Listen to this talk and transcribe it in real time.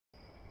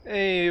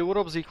Hey, what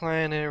up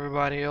Z-Clan and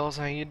everybody else?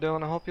 How you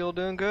doing? I hope you're all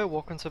doing good.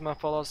 Welcome to my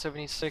Fallout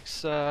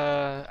 76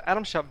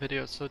 Atom Shop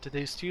video. So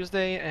today's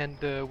Tuesday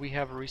and we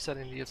have a reset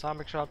in the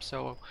Atomic Shop,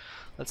 so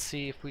let's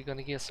see if we're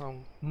gonna get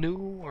some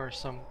new or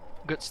some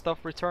good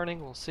stuff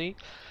returning. We'll see.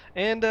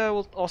 And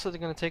we're also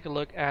gonna take a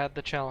look at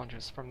the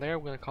challenges. From there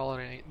we're gonna call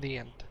it the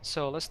end.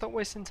 So let's stop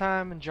wasting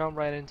time and jump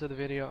right into the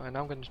video, and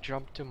I'm gonna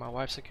jump to my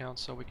wife's account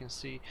so we can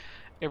see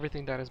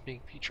everything that is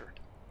being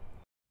featured.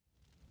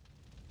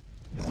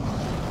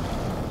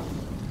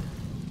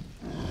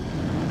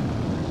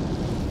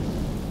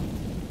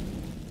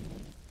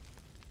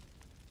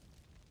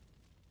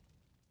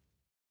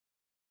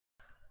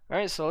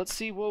 Alright, so let's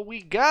see what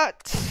we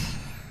got.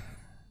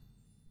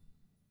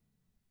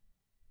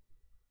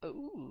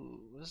 Ooh,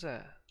 what's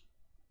that?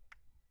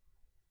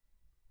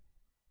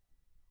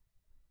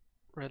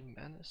 Red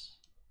Menace.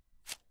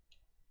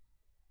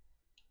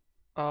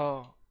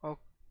 Oh,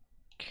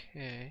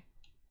 okay.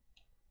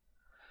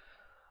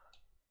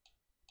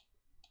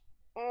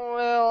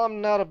 Well,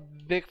 I'm not a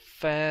big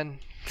fan.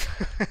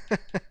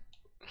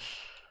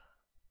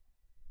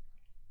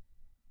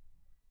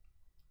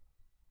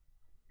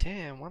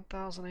 Damn,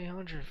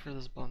 1,800 for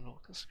this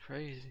bundle. That's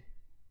crazy.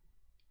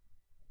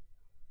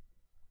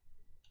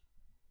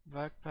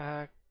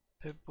 Backpack,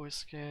 Pip-Boy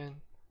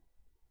skin.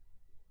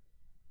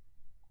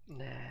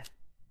 Nah.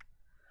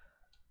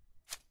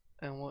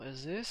 And what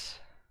is this?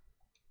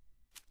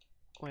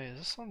 Wait, is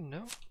this something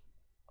new?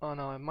 Oh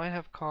no, it might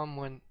have come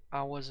when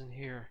I wasn't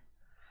here.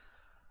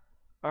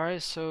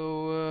 Alright,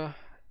 so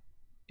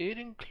it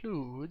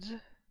includes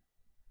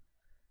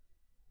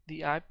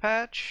the eye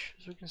patch,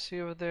 as we can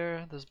see over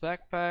there, this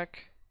backpack,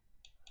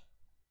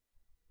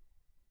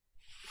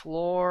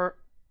 floor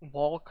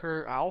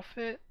walker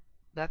outfit,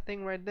 that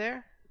thing right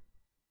there.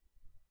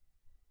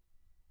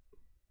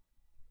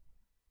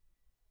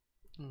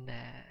 Nah,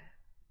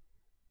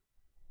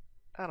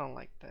 I don't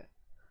like that.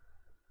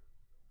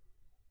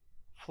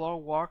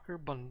 Floor walker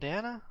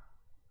bandana.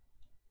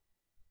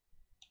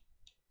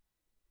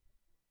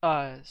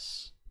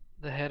 It's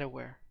the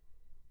headwear.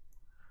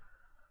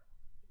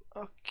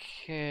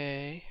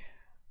 Okay.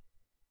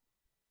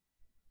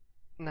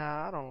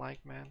 Nah, I don't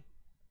like, man.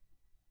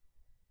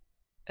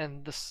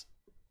 And this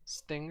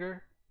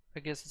stinger,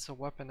 I guess it's a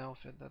weapon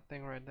outfit, that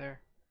thing right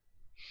there.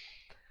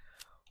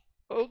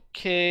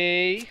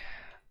 Okay.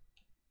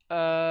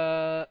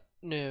 No.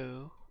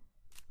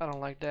 I don't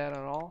like that at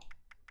all.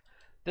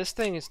 This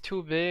thing is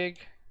too big.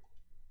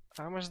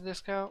 How much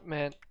discount?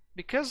 Man,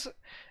 because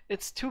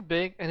it's too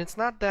big and it's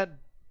not that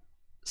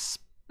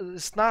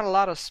it's not a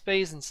lot of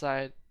space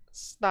inside.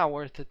 It's not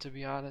worth it, to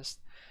be honest.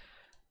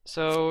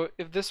 So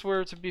if this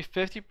were to be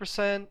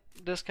 50%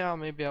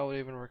 discount, maybe I would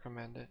even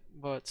recommend it.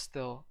 But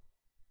still,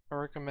 I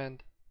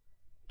recommend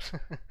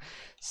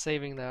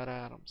saving that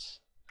items.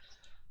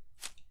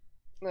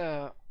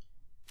 No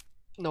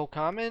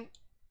comment.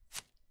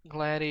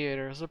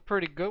 Gladiator is a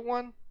pretty good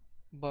one,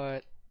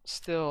 but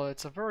still,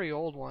 it's a very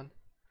old one.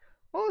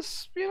 Well,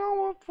 it's, you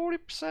know,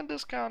 40%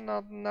 discount,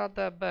 not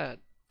that bad.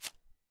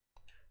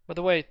 By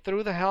the way,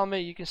 through the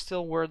helmet, you can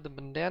still wear the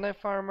bandana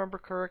if I remember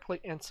correctly,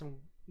 and some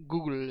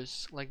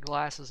goggles, like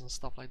glasses and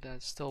stuff like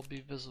that, still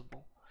be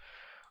visible.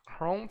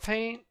 Chrome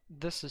paint,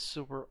 this is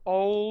super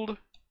old,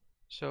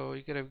 so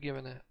you could have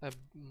given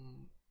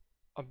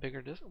a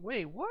bigger discount.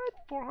 Wait, what?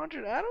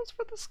 400 atoms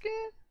for the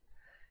skin?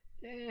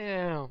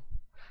 Damn.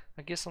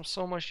 I guess I'm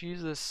so much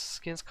used. This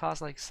skins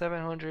cost like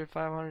 700,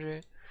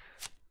 500.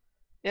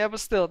 Yeah,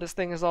 but still, this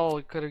thing is all.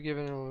 We could have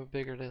given him a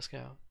bigger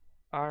discount.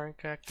 Iron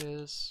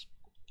cactus.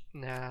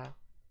 Nah.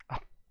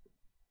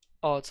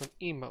 Oh, it's an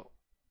emote.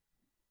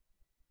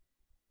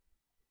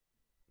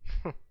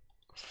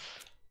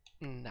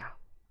 Nah.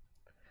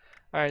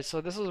 Alright,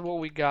 so this is what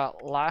we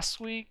got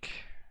last week.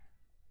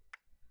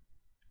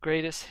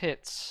 Greatest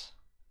hits.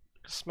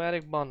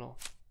 Cosmetic bundle.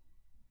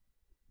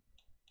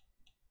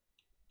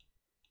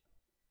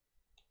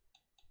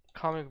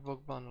 Comic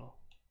book bundle.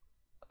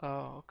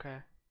 Oh, okay.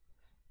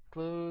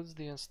 Includes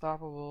the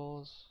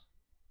Unstoppables.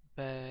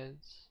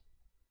 Beds.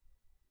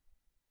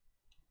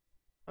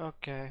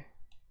 Okay.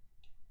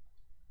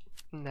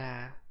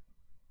 Nah.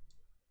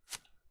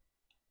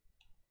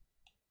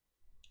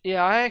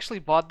 Yeah, I actually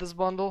bought this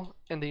bundle,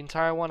 and the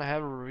entire one. I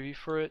have a review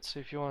for it, so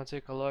if you want to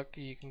take a look,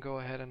 you can go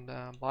ahead and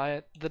buy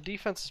it. The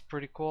defense is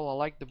pretty cool. I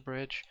like the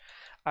bridge.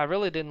 I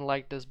really didn't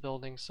like this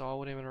building, so I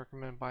wouldn't even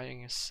recommend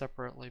buying it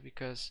separately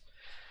because,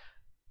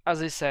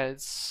 as I said,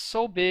 it's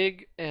so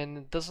big and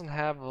it doesn't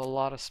have a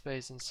lot of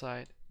space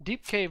inside.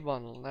 Deep Cave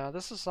bundle. Now,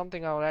 this is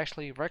something I would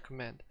actually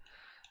recommend.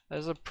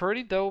 It's a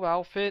pretty dope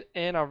outfit,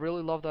 and I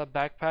really love that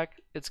backpack.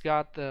 It's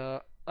got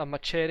a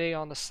machete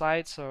on the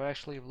side, so it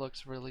actually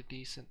looks really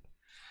decent.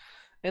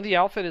 And the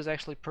outfit is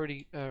actually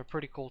pretty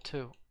cool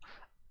too.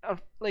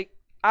 Like,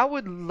 I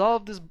would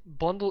love this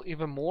bundle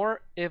even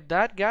more if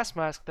that gas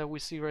mask that we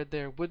see right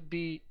there would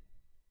be,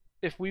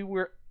 if we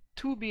were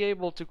to be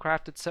able to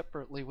craft it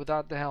separately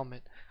without the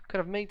helmet. Could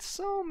have made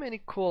so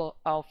many cool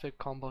outfit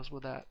combos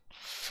with that.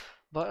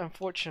 But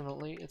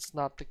unfortunately, it's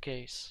not the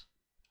case.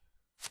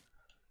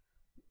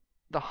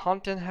 The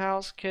Haunted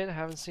House kit. I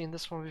haven't seen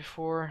this one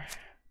before,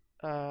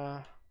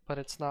 but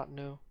it's not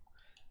new.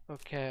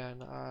 Okay,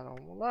 and I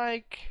don't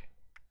like.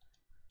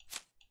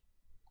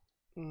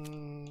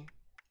 I'm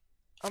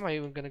not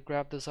even gonna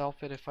grab this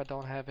outfit if I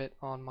don't have it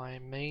on my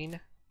main,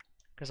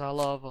 because I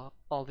love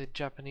all the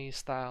Japanese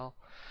style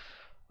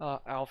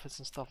outfits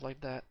and stuff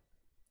like that.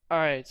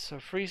 Alright, so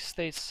Free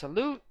State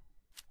Salute.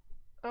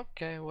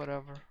 Okay,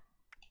 whatever.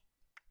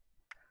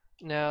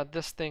 Now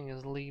this thing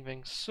is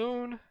leaving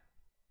soon.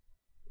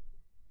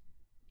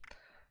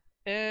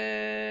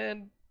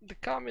 And the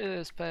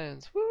communist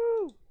pants.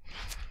 Woo!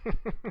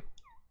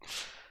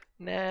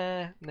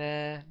 Nah.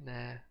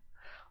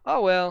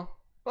 Oh well.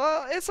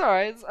 Well, it's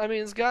alright. I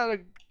mean, it's got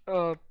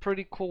a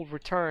pretty cool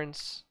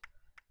returns.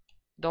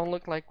 Don't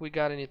look like we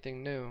got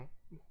anything new.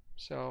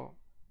 So,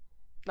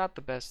 not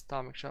the best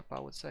atomic shop, I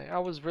would say. I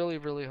was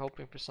really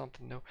hoping for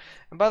something new.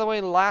 And by the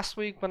way, last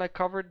week when I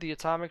covered the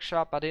atomic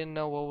shop, I didn't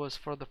know what was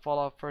for the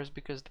Fallout First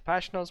because the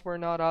patch notes were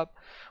not up.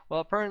 Well,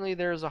 apparently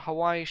there's a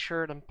Hawaii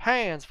shirt and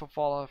pants for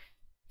Fallout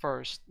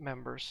First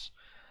members.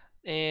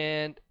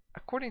 And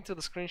according to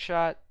the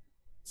screenshot,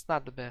 it's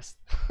not the best.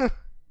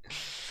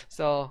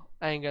 So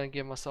I ain't gonna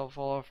give myself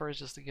Fallout First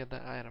just to get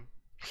that item.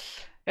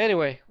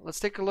 Anyway, let's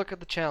take a look at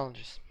the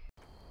challenges.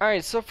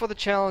 Alright, so for the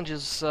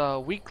challenges,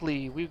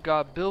 weekly, we've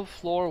got build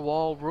floor,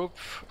 wall,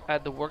 roof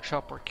at the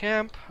workshop or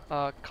camp,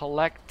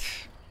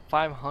 collect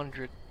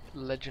 500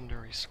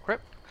 legendary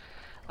script,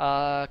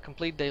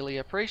 complete daily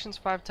operations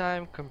 5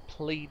 times,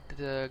 complete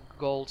the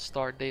gold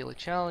star daily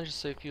challenge.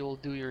 So if you'll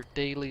do your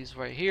dailies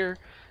right here,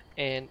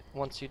 and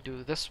once you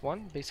do this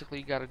one, basically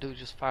you gotta do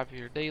just 5 of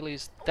your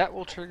dailies, that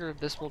will trigger,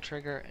 this will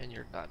trigger, and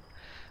you're done.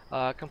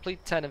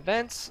 Complete 10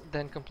 events,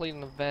 then complete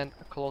an event,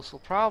 a colossal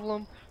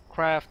problem,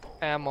 craft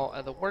ammo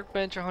at the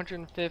workbench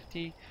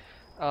 150,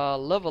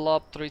 level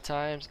up 3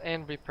 times,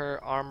 and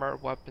repair armor,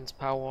 weapons,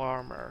 power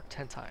armor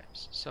 10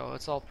 times. So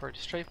it's all pretty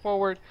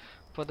straightforward.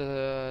 For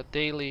the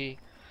daily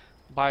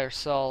buy or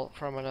sell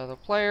from another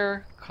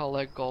player,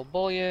 collect gold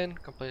bullion,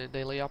 complete a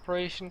daily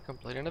operation,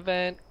 complete an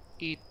event,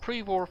 eat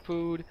pre-war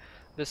food.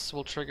 This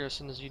will trigger as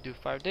soon as you do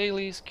 5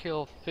 dailies,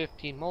 kill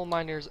 15 mole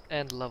miners,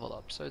 and level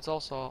up. So it's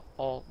also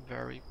all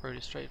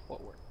pretty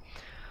straightforward.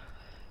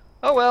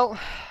 Oh well,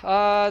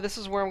 this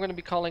is where I'm going to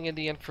be calling in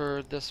the end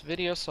for this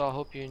video, so I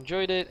hope you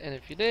enjoyed it, and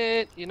if you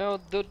did, you know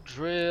the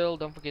drill.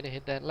 Don't forget to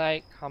hit that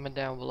like, comment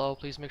down below.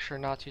 Please make sure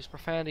not to use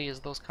profanity, as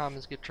those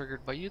comments get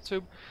triggered by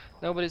YouTube.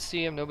 Nobody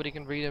see them, nobody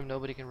can read them,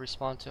 nobody can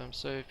respond to them.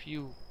 So if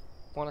you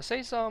want to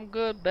say something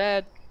good,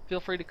 bad, feel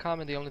free to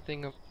comment. The only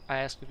thing I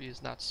ask of you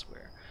is not to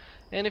swear.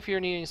 And if you're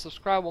new and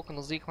subscribe, welcome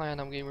to Z Clan.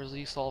 I'm Gamer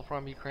Z, all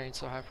from Ukraine,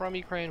 so hi from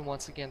Ukraine.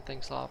 Once again,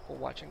 thanks a lot for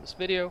watching this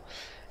video,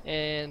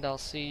 and I'll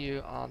see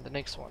you on the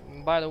next one.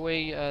 And by the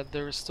way,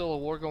 there is still a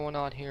war going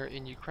on here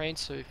in Ukraine,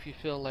 so if you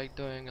feel like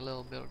doing a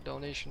little bit of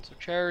donation to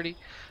charity,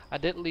 I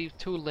did leave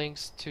 2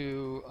 links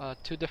to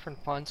 2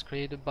 different funds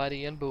created by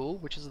the NBU,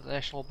 which is the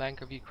National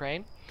Bank of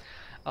Ukraine.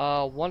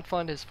 One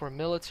fund is for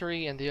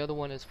military and the other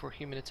one is for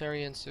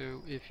humanitarian,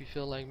 so if you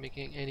feel like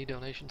making any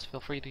donations, feel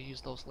free to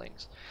use those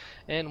links.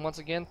 And once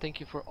again,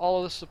 thank you for all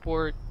of the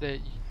support that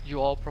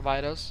you all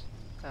provide us,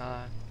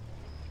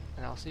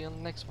 and I'll see you on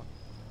the next one.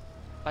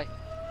 Bye.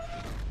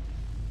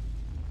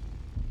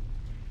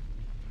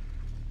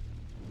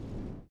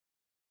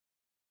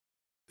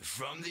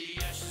 From the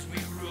ashes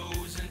we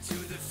rose, into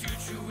the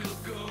future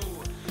we'll go.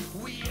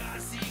 We are